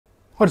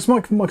Hi, it's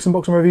Mike from Mike's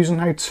Unboxing Reviews and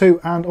How To,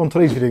 and on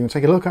today's video we're going to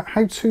take a look at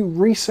how to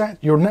reset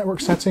your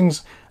network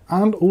settings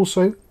and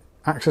also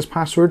access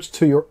passwords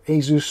to your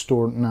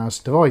ASUSTOR NAS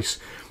device.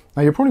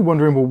 Now you're probably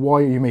wondering, well,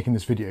 why are you making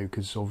this video?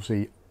 Because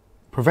obviously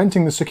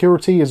preventing the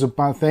security is a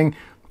bad thing.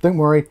 Don't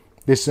worry,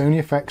 this only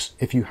affects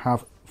if you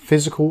have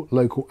physical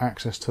local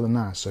access to the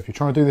NAS. So if you're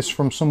trying to do this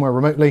from somewhere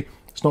remotely,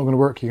 it's not going to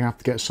work. You have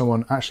to get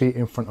someone actually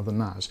in front of the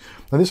NAS.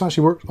 Now this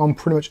actually works on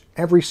pretty much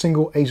every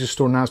single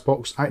ASUSTOR NAS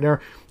box out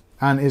there,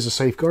 and is a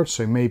safeguard.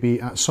 So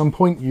maybe at some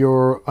point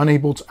you're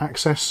unable to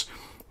access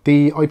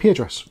the IP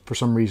address for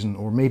some reason,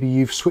 or maybe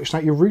you've switched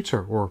out your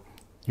router, or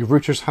your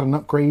router's had an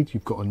upgrade,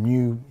 you've got a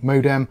new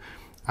modem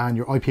and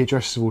your IP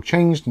address is all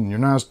changed and your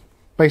NAS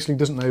basically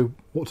doesn't know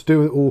what to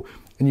do with it all,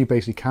 and you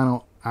basically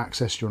cannot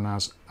access your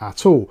NAS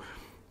at all.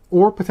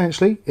 Or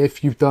potentially,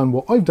 if you've done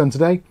what I've done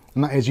today,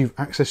 and that is you've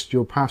accessed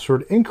your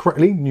password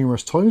incorrectly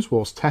numerous times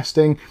whilst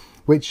testing,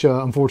 which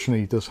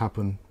unfortunately does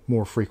happen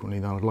more frequently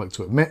than I'd like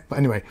to admit. But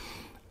anyway,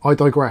 I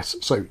digress.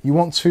 So you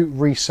want to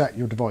reset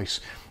your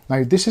device.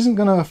 Now this isn't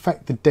going to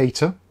affect the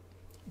data,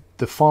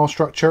 the file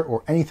structure,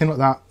 or anything like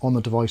that on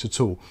the device at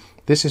all.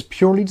 This is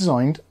purely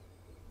designed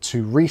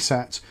to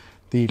reset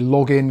the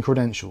login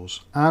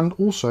credentials, and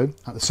also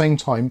at the same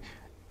time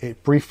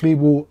it briefly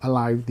will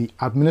allow the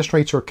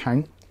administrator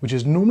account, which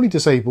is normally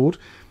disabled,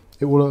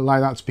 it will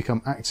allow that to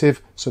become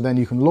active, so then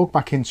you can log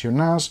back into your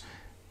NAS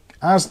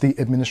as the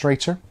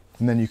administrator,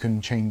 and then you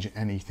can change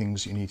any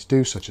things you need to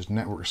do, such as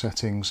network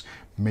settings,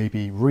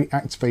 maybe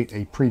reactivate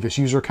a previous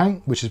user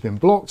account which has been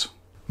blocked.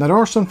 Now there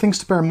are some things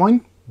to bear in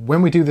mind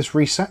when we do this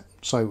reset.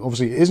 So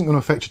obviously it isn't going to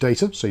affect your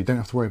data, so you don't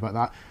have to worry about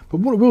that.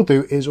 But what it will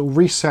do is it'll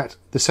reset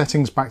the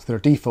settings back to their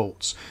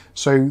defaults.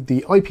 So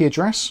the IP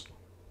address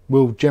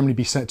will generally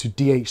be set to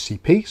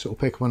DHCP, so it'll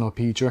pick up an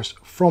IP address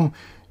from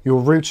your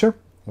router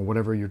or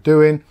whatever you're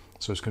doing.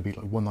 So it's going to be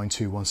like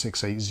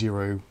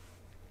 192.168.0.1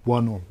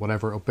 or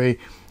whatever it'll be.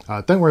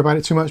 Don't worry about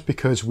it too much,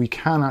 because we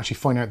can actually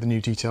find out the new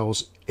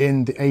details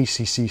in the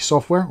ACC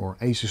software, or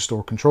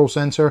ASUSTOR Control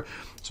Center,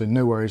 so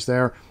no worries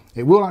there.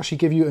 It will actually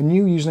give you a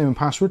new username and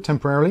password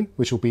temporarily,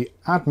 which will be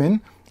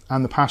admin,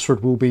 and the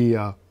password will be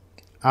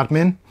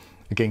admin.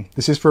 Again,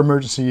 this is for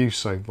emergency use,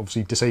 so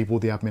obviously disable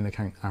the admin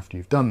account after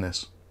you've done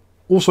this.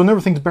 Also,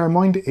 another thing to bear in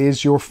mind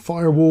is your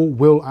firewall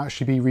will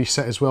actually be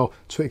reset as well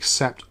to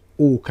accept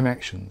all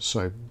connections.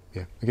 So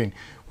yeah, again,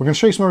 we're going to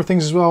show you some other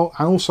things as well,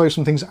 and also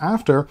some things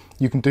after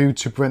you can do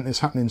to prevent this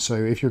happening. So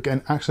if you're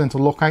getting accidental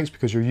lockouts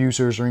because your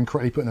users are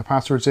incorrectly putting their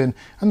passwords in,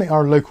 and they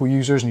are local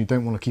users and you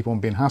don't want to keep on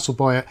being hassled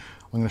by it,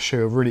 I'm going to show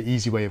you a really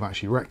easy way of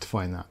actually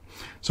rectifying that.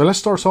 So let's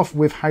start off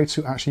with how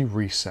to actually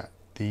reset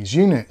these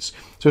units.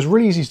 So it's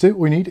really easy to do.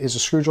 All you need is a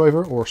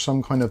screwdriver or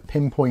some kind of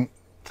pinpoint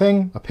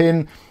thing, a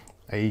pin,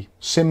 a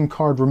SIM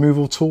card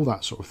removal tool,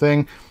 that sort of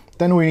thing.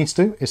 Then all you need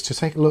to do is to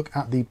take a look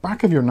at the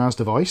back of your NAS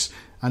device,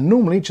 and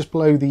normally just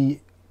below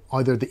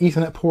either the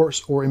Ethernet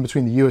ports or in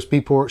between the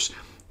USB ports,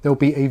 there'll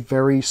be a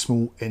very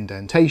small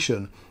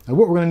indentation. And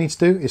what we're going to need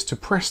to do is to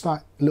press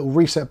that little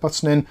reset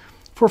button in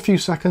for a few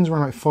seconds,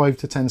 around about 5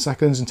 to 10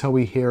 seconds, until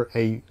we hear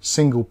a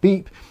single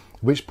beep,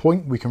 at which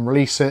point we can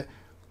release it,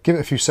 give it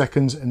a few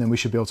seconds, and then we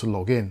should be able to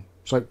log in.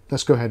 So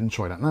let's go ahead and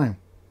try that now.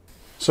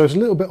 So it's a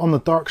little bit on the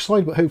dark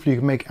side, but hopefully you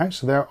can make it out.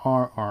 So there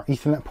are our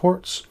Ethernet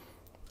ports,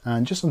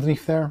 and just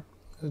underneath there,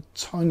 a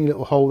tiny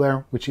little hole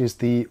there, which is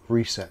the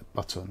reset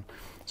button.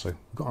 So we've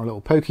got our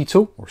little pokey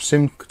tool or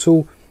SIM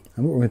tool,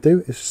 and what we're going to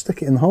do is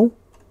stick it in the hole.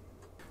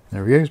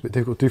 There we go. It's a bit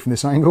difficult to do from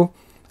this angle,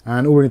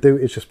 and all we're going to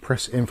do is just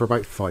press in for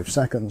about 5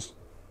 seconds.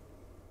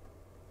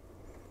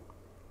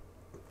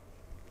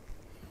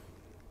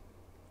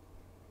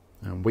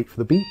 And wait for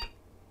the beep.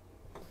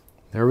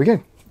 There we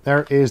go.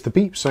 There is the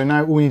beep. So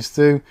now all we need to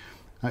do,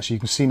 actually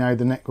you can see now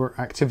the network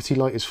activity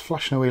light is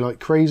flashing away like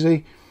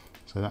crazy.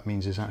 So that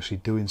means it's actually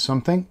doing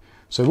something.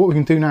 So what we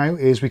can do now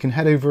is we can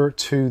head over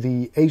to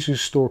the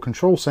ASUSTOR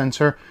Control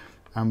Center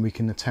and we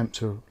can attempt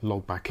to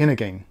log back in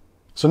again.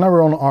 So now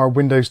we're on our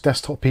Windows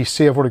desktop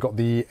PC. I've already got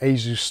the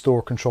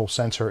ASUSTOR Control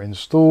Center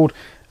installed,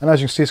 and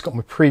as you can see, it's got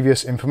my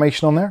previous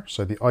information on there,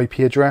 so the IP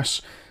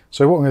address.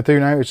 So what I'm going to do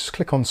now is just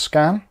click on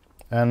scan,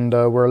 and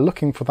we're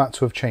looking for that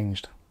to have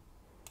changed.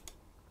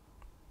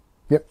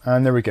 Yep,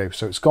 and there we go.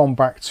 So it's gone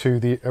back to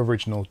the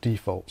original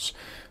defaults.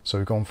 So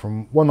we've gone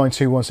from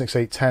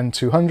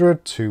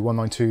 192.168.10.200 to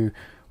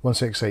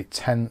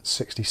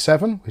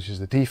 192.168.10.67, which is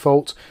the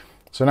default.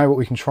 So now what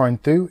we can try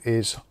and do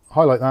is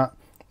highlight that,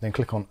 then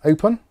click on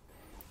open.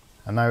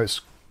 And now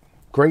it's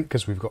great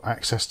because we've got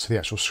access to the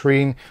actual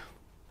screen.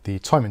 The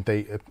time and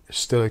date is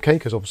still okay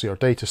because obviously our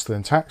data is still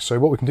intact. So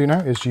what we can do now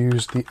is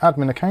use the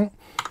admin account.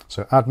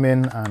 So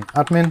admin and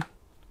admin,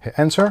 hit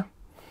enter.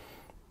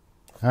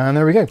 And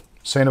there we go.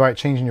 Saying about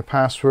changing your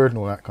password and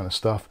all that kind of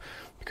stuff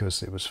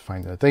because it was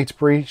found in a data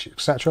breach,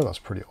 etc. That's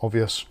pretty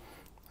obvious.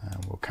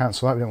 And we'll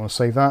cancel that. We don't want to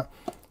save that.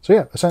 So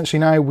yeah, essentially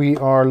now we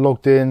are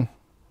logged in,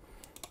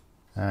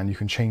 and you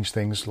can change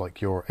things like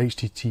your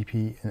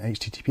HTTP and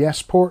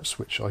HTTPS ports,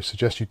 which I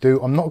suggest you do.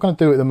 I'm not going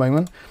to do it at the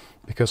moment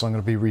because I'm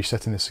going to be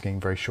resetting this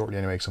again very shortly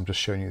anyway, because I'm just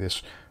showing you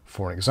this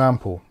for an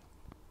example.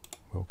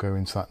 we'll go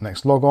into that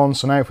next log on.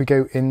 So now if we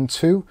go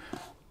into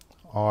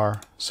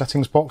our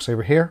settings box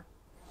over here,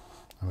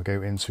 and we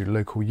go into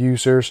local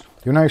users,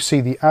 you'll now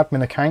see the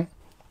admin account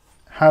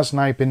has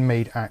now been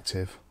made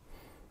active.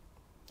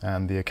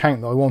 And the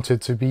account that I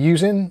wanted to be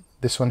using,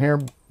 this one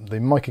here, the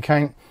mic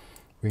account,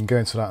 we can go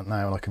into that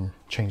now and I can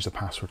change the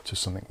password to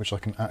something which I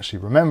can actually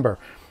remember.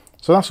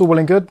 So that's all well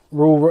and good.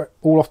 We're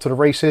all off to the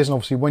races, and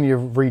obviously when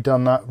you've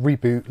redone that,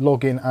 reboot,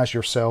 log in as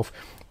yourself,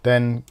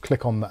 then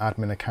click on the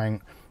admin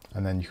account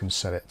and then you can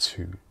set it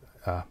to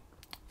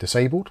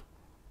disabled.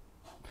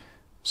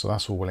 So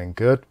that's all well and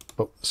good.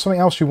 But something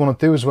else you want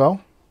to do as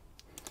well,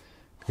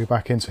 go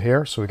back into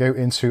here. So we go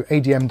into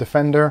ADM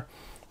Defender,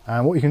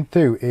 and what you can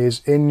do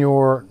is in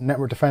your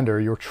Network Defender,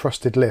 your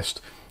trusted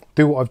list,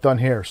 do what I've done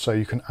here. So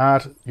you can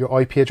add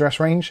your IP address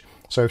range.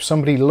 So if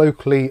somebody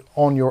locally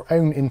on your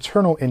own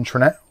internal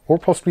intranet, or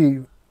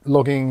possibly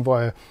logging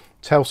via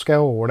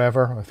Tailscale or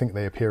whatever, I think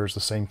they appear as the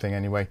same thing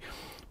anyway,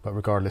 but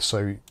regardless,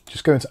 so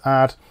just go into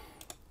add.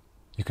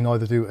 You can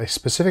either do a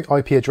specific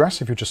IP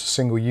address if you're just a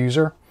single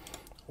user,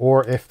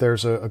 or if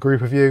there's a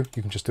group of you,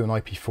 you can just do an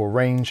IP4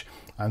 range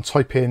and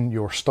type in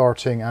your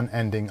starting and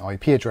ending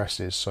IP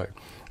addresses. So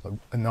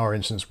in our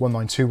instance,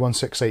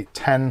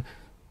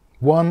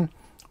 192.168.10.1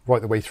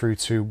 right the way through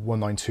to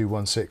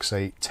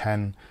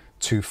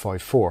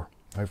 192.168.10.254.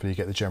 Hopefully you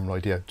get the general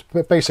idea.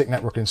 Basic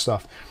networking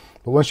stuff.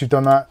 But once you've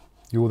done that,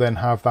 you will then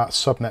have that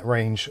subnet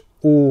range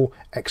all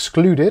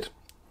excluded,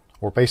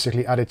 or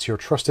basically added to your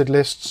trusted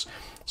lists.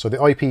 So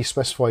the IP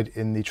specified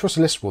in the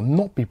trusted list will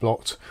not be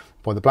blocked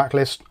by the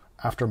blacklist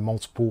after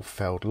multiple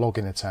failed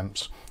login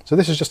attempts. So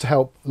this is just to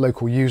help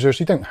local users.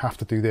 You don't have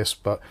to do this,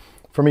 but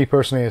for me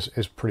personally,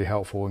 it's pretty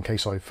helpful in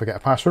case I forget a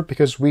password,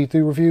 because we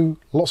do review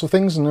lots of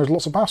things and there's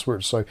lots of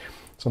passwords. So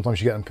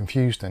sometimes you get them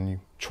confused and you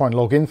try and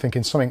log in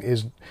thinking something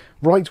is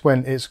right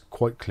when it's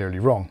quite clearly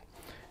wrong.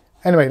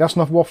 Anyway, that's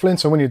enough waffling.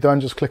 So when you're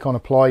done, just click on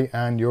apply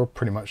and you're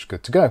pretty much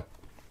good to go.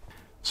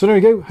 So there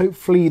you go.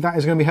 Hopefully that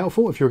is going to be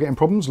helpful if you're getting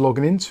problems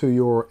logging into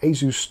your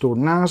ASUSTOR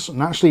NAS.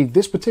 And actually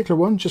this particular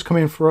one just come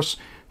in for us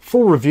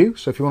for review.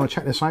 So if you want to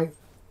check this out,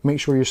 make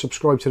sure you're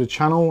subscribed to the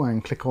channel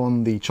and click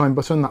on the chime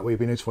button. That way you'll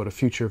be notified of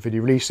future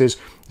video releases.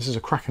 This is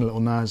a cracking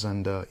little NAS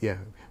and yeah,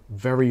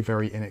 very,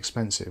 very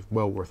inexpensive.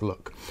 Well worth a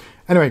look.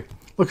 Anyway,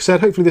 like I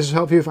said, hopefully this has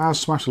helped you. If it has,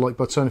 smash the like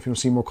button. If you want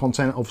to see more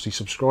content, obviously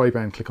subscribe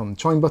and click on the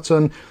chime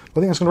button. But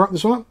I think that's going to wrap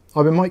this one up.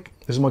 I've been Mike.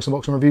 This is Mike's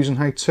Unboxing Reviews and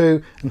How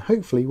To, and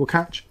hopefully we'll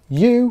catch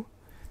you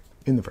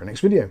in the very next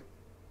video.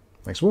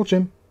 Thanks for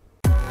watching.